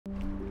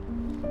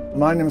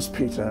My name's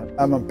Peter.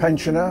 I'm a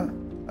pensioner.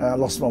 I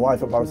lost my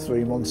wife about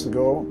 3 months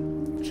ago.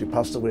 She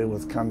passed away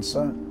with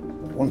cancer.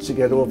 Once you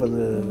get over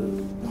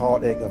the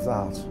heartache of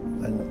that,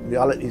 then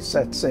reality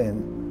sets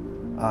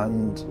in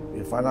and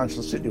your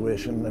financial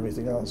situation and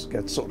everything else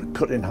gets sort of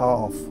cut in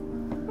half,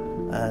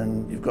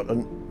 and you've got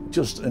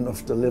just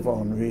enough to live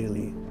on,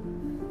 really.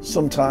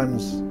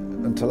 Sometimes,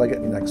 until I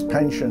get my next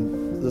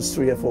pension, there's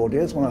 3 or 4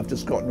 days when I've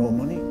just got no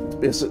money. It's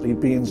basically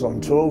beans on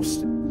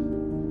toast.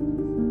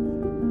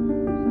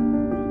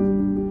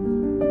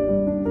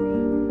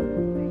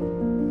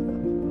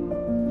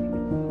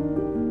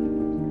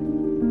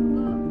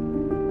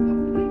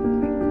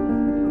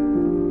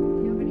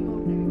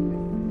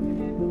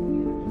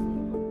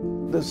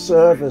 The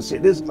service,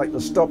 it is like the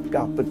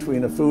stopgap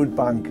between a food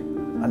bank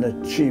and a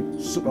cheap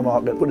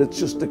supermarket, but it's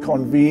just the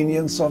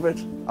convenience of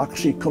it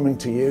actually coming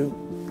to you.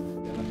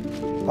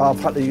 I've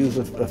had to use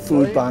a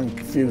food bank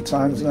a few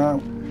times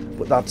now,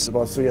 but that's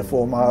about 3 or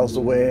 4 miles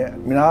away. I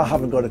mean, I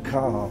haven't got a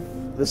car.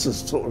 This is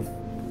sort of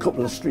a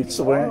couple of streets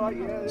away,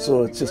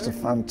 so it's just a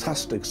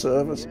fantastic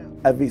service.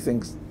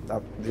 Everything's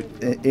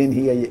in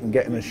here you can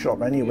get in a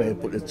shop anyway,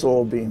 but it's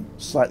all been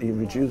slightly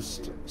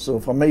reduced. So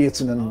for me,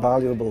 it's an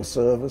invaluable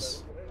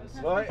service.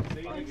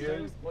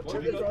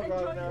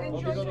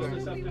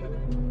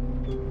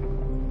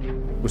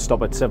 We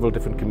stop at several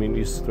different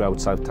communities throughout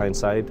South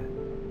Tyneside,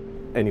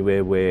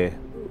 anywhere where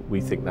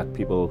we think that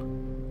people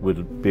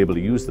will be able to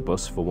use the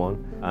bus, for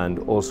one, and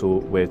also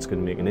where it's going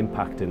to make an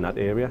impact in that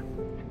area.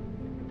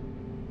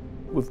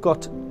 We've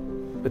got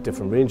a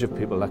different range of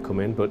people that come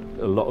in, but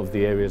a lot of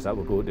the areas that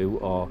we go to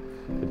are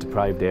the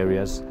deprived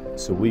areas,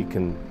 so we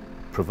can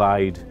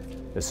provide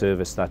a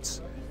service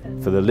that's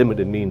for the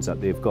limited means that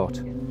they've got,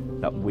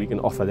 that we can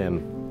offer them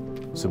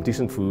some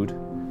decent food.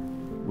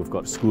 We've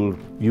got school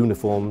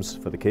uniforms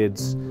for the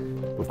kids,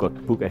 we've got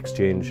book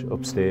exchange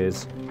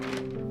upstairs.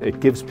 It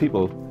gives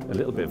people a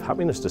little bit of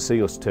happiness to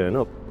see us turn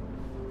up.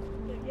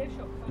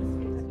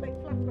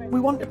 We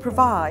want to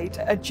provide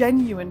a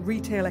genuine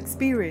retail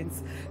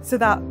experience so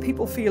that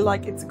people feel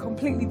like it's a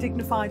completely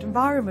dignified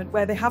environment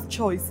where they have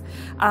choice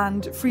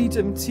and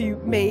freedom to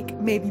make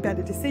maybe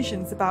better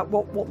decisions about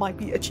what might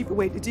be a cheaper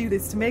way to do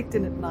this, to make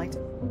dinner tonight.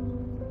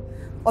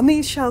 On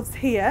these shelves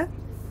here,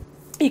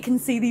 you can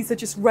see these are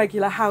just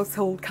regular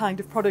household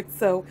kind of products,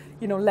 so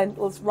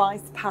lentils,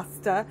 rice,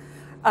 pasta.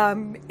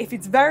 If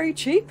it's very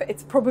cheap,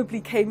 it's probably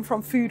came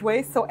from food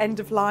waste, so end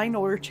of line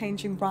or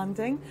changing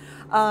branding.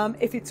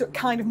 If it's a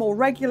kind of more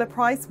regular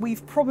price,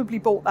 we've probably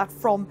bought that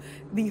from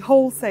the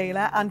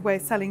wholesaler and we're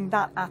selling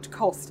that at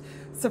cost.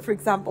 So for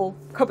example,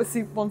 cup of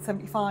soup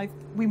 £1.75,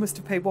 we must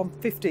have paid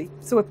 £1.50.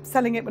 So we're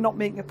selling it, we're not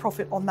making a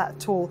profit on that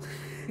at all.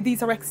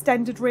 These are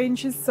extended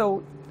ranges,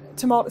 so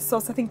tomato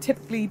sauce, I think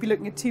typically you'd be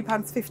looking at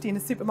 £2.50 in a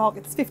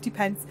supermarket, it's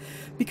 50p,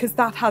 because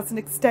that has an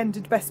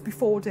extended best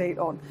before date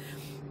on.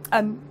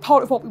 And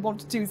part of what we want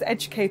to do is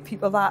educate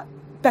people that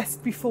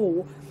best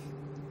before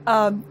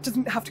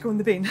doesn't have to go in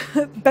the bin.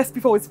 Best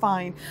before is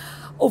fine.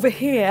 Over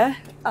here,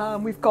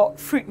 we've got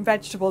fruit and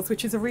vegetables,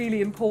 which is a really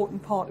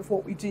important part of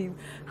what we do,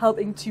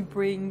 helping to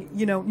bring,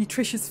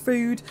 nutritious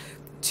food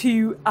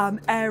to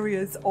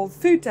areas of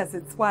food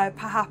deserts where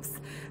perhaps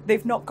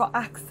they've not got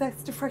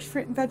access to fresh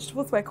fruit and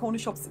vegetables, where corner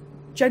shops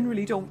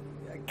generally don't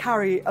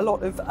carry a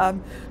lot of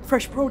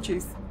fresh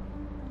produce.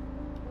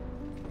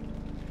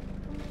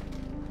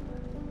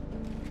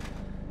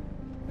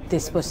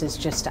 This bus is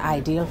just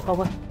ideal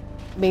for us.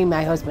 Me and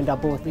my husband are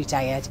both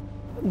retired.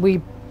 We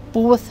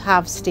both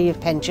have state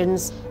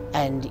pensions,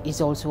 and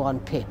he's also on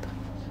PIP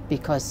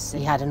because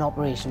he had an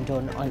operation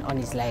done on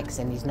his legs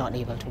and he's not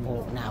able to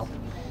walk now.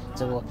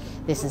 So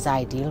this is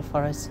ideal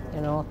for us,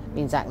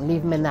 means I can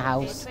leave him in the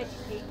house,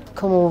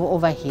 come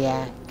over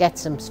here, get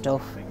some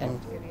stuff and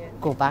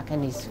go back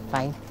and he's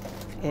fine.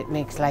 It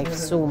makes life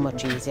so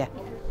much easier.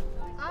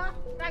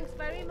 Thanks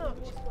very much.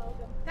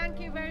 Thank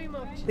you very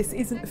much. This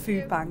isn't a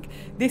food bank.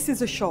 This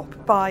is a shop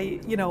by,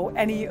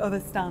 any other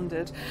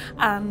standard.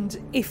 And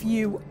if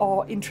you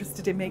are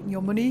interested in making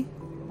your money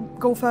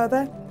go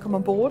further, come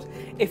on board.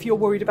 If you're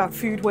worried about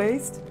food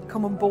waste,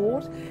 come on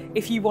board.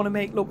 If you want to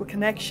make local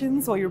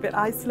connections or you're a bit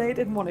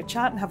isolated and want to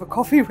chat and have a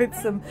coffee with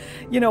some,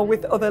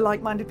 with other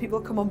like-minded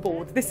people, come on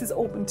board. This is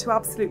open to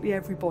absolutely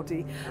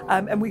everybody.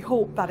 And we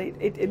hope that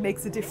it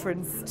makes a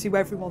difference to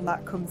everyone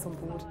that comes on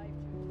board.